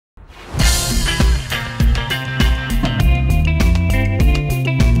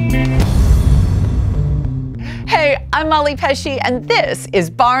I'm Molly Pesci, and this is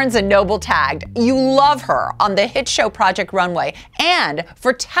Barnes & Noble Tagged. You love her on the hit show Project Runway and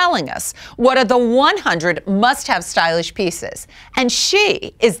for telling us what are the 100 must-have stylish pieces. And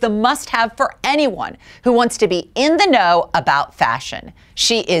she is the must-have for anyone who wants to be in the know about fashion.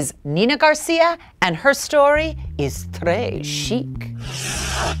 She is Nina Garcia, and her story is très chic.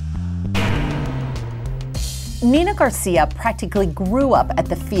 Nina Garcia practically grew up at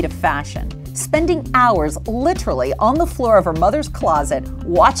the feet of fashion, spending hours literally on the floor of her mother's closet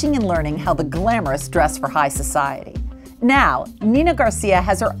watching and learning how the glamorous dress for high society. Now, Nina Garcia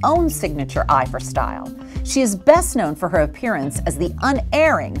has her own signature eye for style. She is best known for her appearance as the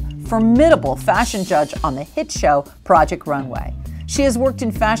unerring, formidable fashion judge on the hit show Project Runway. She has worked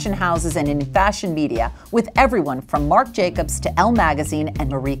in fashion houses and in fashion media with everyone from Marc Jacobs to Elle magazine and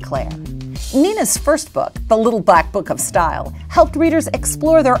Marie Claire. Nina's first book, The Little Black Book of Style, helped readers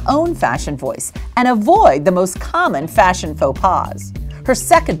explore their own fashion voice and avoid the most common fashion faux pas. Her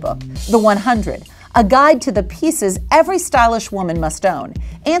second book, The 100, a guide to the pieces every stylish woman must own,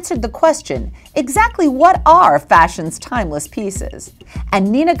 answered the question, exactly what are fashion's timeless pieces?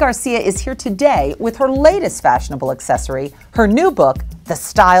 And Nina Garcia is here today with her latest fashionable accessory, her new book, The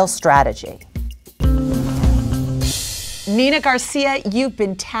Style Strategy. Nina Garcia, you've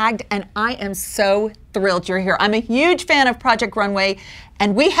been tagged, and I am so thrilled you're here. I'm a huge fan of Project Runway,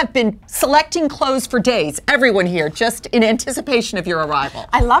 and we have been selecting clothes for days, everyone here, just in anticipation of your arrival.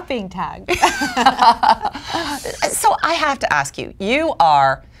 I love being tagged. So I have to ask you, you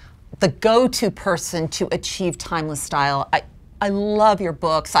are the go-to person to achieve timeless style. I love your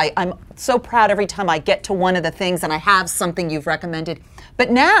books. I'm so proud every time I get to one of the things and I have something you've recommended.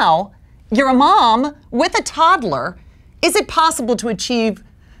 But now, you're a mom with a toddler. Is it possible to achieve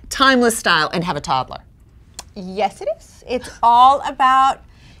timeless style and have a toddler? Yes, it is. It's all about,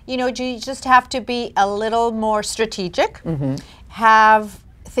 you just have to be a little more strategic,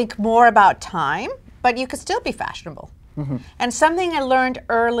 think more about time, but you could still be fashionable. And something I learned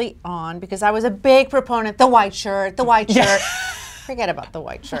early on, because I was a big proponent, the white shirt. Forget about the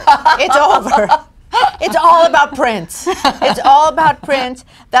white shirt. It's over. It's all about prints. It's all about prints.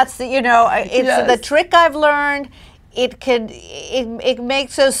 That's the, it's the trick I've learned. It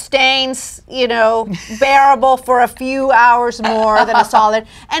makes those stains, bearable for a few hours more than a solid.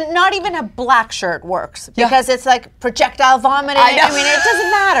 And not even a black shirt works because it's like projectile vomiting. I mean, it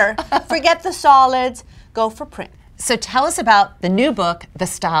doesn't matter. Forget the solids. Go for print. So tell us about the new book, The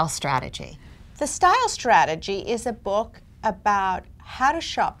Style Strategy. The Style Strategy is a book about how to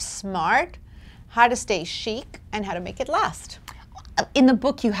shop smart, how to stay chic, and how to make it last. In the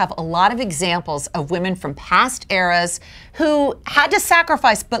book, you have a lot of examples of women from past eras who had to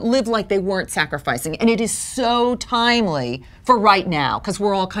sacrifice but lived like they weren't sacrificing. And it is so timely for right now because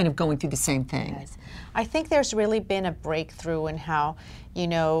we're all kind of going through the same thing. Yes. I think there's really been a breakthrough in how,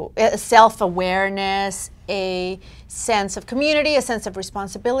 self-awareness, a sense of community, a sense of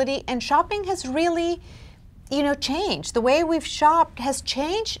responsibility, and shopping has really changed. The way we've shopped has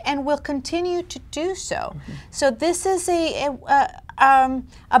changed and will continue to do so. So this is a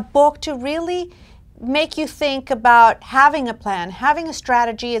book to really make you think about having a plan, having a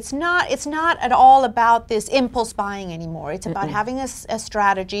strategy. It's not at all about this impulse buying anymore. It's about having a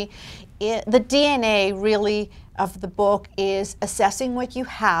strategy. The DNA really of the book is assessing what you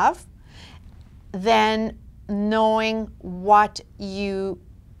have, then knowing what you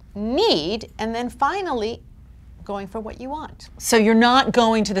need, and then finally going for what you want. So you're not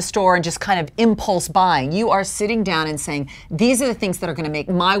going to the store and just kind of impulse buying. You are sitting down and saying, these are the things that are going to make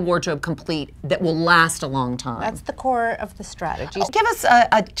my wardrobe complete that will last a long time. That's the core of the strategy. Give us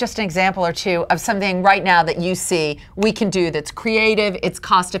just an example or two of something right now that you see we can do that's creative, it's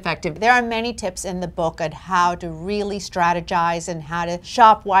cost effective. There are many tips in the book on how to really strategize and how to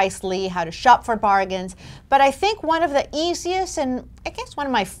shop wisely, how to shop for bargains. But I think one of the easiest, and I guess one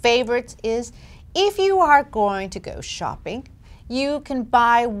of my favorites, is if you are going to go shopping, you can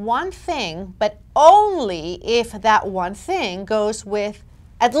buy one thing, but only if that one thing goes with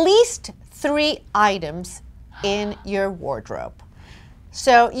at least 3 items in your wardrobe.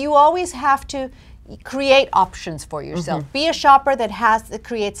 So you always have to create options for yourself. Be a shopper that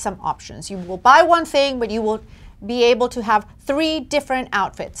creates some options. You will buy one thing, but you will be able to have 3 different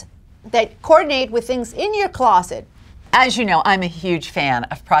outfits that coordinate with things in your closet. As you know, I'm a huge fan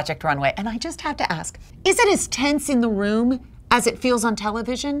of Project Runway, and I just have to ask, is it as tense in the room as it feels on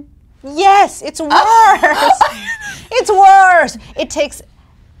television? Yes, it's worse. It's worse. It takes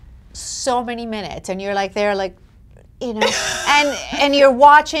so many minutes, and you're like there, and you're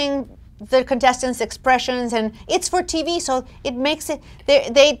watching the contestants' expressions, and it's for TV, so it makes it,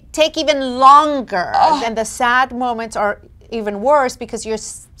 they take even longer, and the sad moments are even worse because you're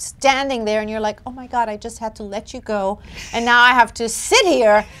standing there and you're like, oh my God, I just had to let you go, and now I have to sit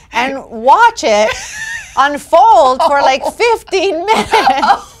here and watch it unfold for like 15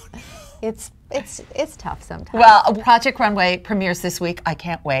 minutes. It's tough sometimes. Well, Project Runway premieres this week. I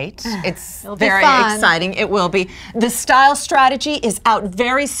can't wait. It's very exciting. It will be. The Style Strategy is out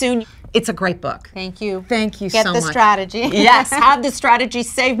very soon. It's a great book. Thank you. Thank you so much. Get the strategy. Yes, have the strategy,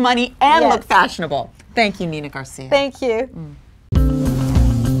 save money, and look fashionable. Thank you, Nina Garcia. Thank you.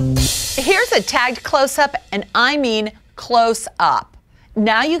 Here's a tagged close-up, and I mean close up.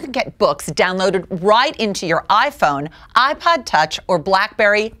 Now you can get books downloaded right into your iPhone, iPod Touch, or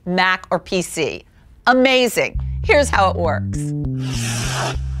BlackBerry, Mac, or PC. Amazing. Here's how it works.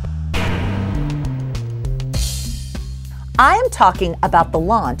 I am talking about the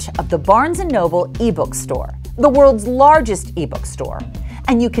launch of the Barnes & Noble ebook store, the world's largest ebook store.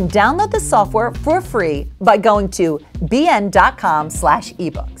 And you can download the software for free by going to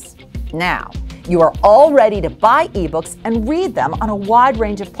bn.com/ebooks. Now, you are all ready to buy ebooks and read them on a wide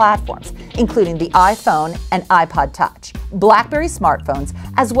range of platforms, including the iPhone and iPod Touch, BlackBerry smartphones,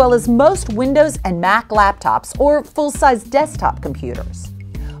 as well as most Windows and Mac laptops or full-size desktop computers.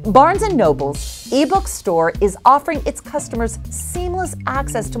 Barnes & Noble's ebook store is offering its customers seamless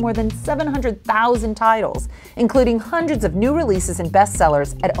access to more than 700,000 titles, including hundreds of new releases and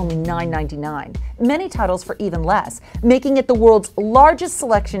bestsellers at only $9.99, many titles for even less, making it the world's largest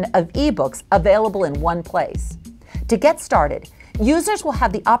selection of ebooks available in one place. To get started, users will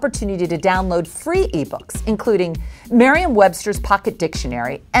have the opportunity to download free ebooks, including Merriam-Webster's Pocket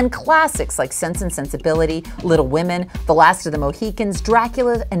Dictionary and classics like Sense and Sensibility, Little Women, The Last of the Mohicans,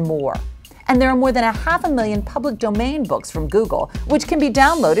 Dracula, and more. And there are more than 500,000 public domain books from Google, which can be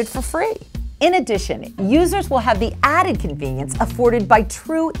downloaded for free. In addition, users will have the added convenience afforded by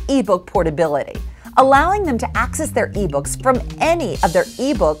true ebook portability, allowing them to access their ebooks from any of their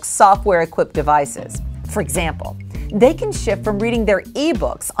ebook software-equipped devices. For example, they can shift from reading their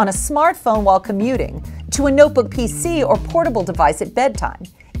ebooks on a smartphone while commuting to a notebook PC or portable device at bedtime.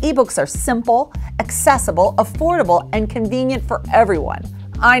 Ebooks are simple, accessible, affordable, and convenient for everyone.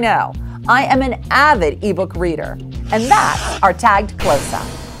 I know, I am an avid ebook reader, and that's our tagged close-up.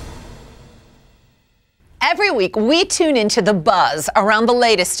 Every week, we tune into the buzz around the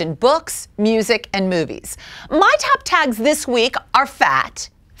latest in books, music, and movies. My top tags this week are fat,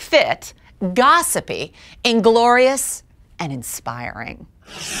 fit, gossipy, inglorious, and inspiring.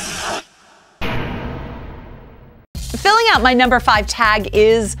 Filling out my number 5 tag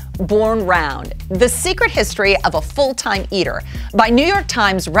is Born Round, The Secret History of a Full-Time Eater by New York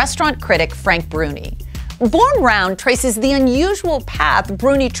Times restaurant critic Frank Bruni. Born Round traces the unusual path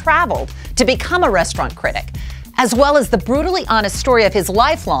Bruni traveled to become a restaurant critic, as well as the brutally honest story of his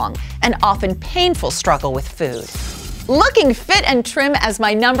lifelong and often painful struggle with food. Looking fit and trim as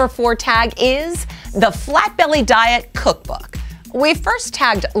my number 4 tag is the Flat Belly Diet Cookbook. We first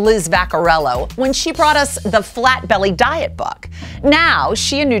tagged Liz Vaccarello when she brought us the Flat Belly Diet book. Now,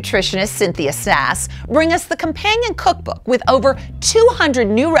 she and nutritionist Cynthia Sass bring us the companion cookbook with over 200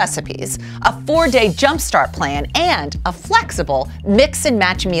 new recipes, a 4-day jumpstart plan, and a flexible mix and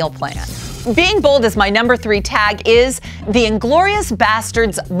match meal plan. Being bold as my number 3 tag is the Inglourious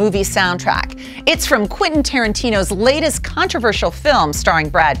Basterds movie soundtrack. It's from Quentin Tarantino's latest controversial film starring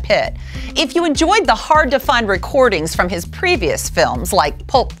Brad Pitt. If you enjoyed the hard-to-find recordings from his previous films like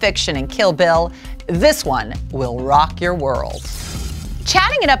Pulp Fiction and Kill Bill, this one will rock your world.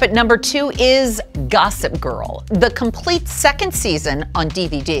 Chatting it up at number 2 is Gossip Girl, the complete second season on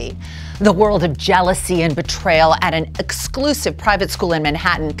DVD. The world of jealousy and betrayal at an exclusive private school in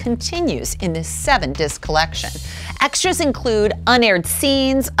Manhattan continues in this 7-disc collection. Extras include unaired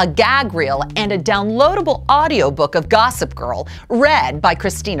scenes, a gag reel, and a downloadable audiobook of Gossip Girl, read by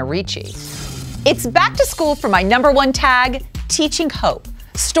Christina Ricci. It's back to school for my number 1 tag, Teaching Hope,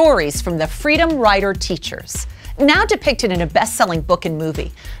 stories from the Freedom Writer Teachers. Now depicted in a best-selling book and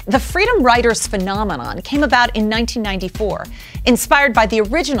movie, the Freedom Writers phenomenon came about in 1994, inspired by the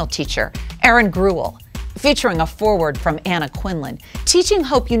original teacher, Aaron Gruel. Featuring a foreword from Anna Quinlan, Teaching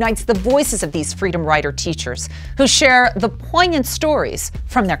Hope unites the voices of these Freedom Writer teachers who share the poignant stories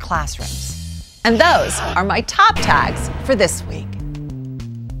from their classrooms. And those are my top tags for this week.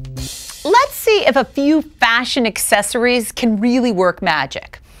 Let's see if a few fashion accessories can really work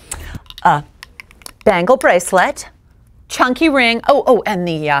magic. Bangle bracelet, chunky ring, and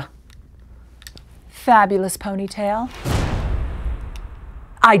the fabulous ponytail.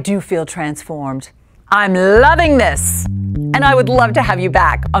 I do feel transformed. I'm loving this. And I would love to have you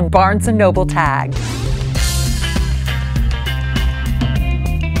back on Barnes & Noble Tag.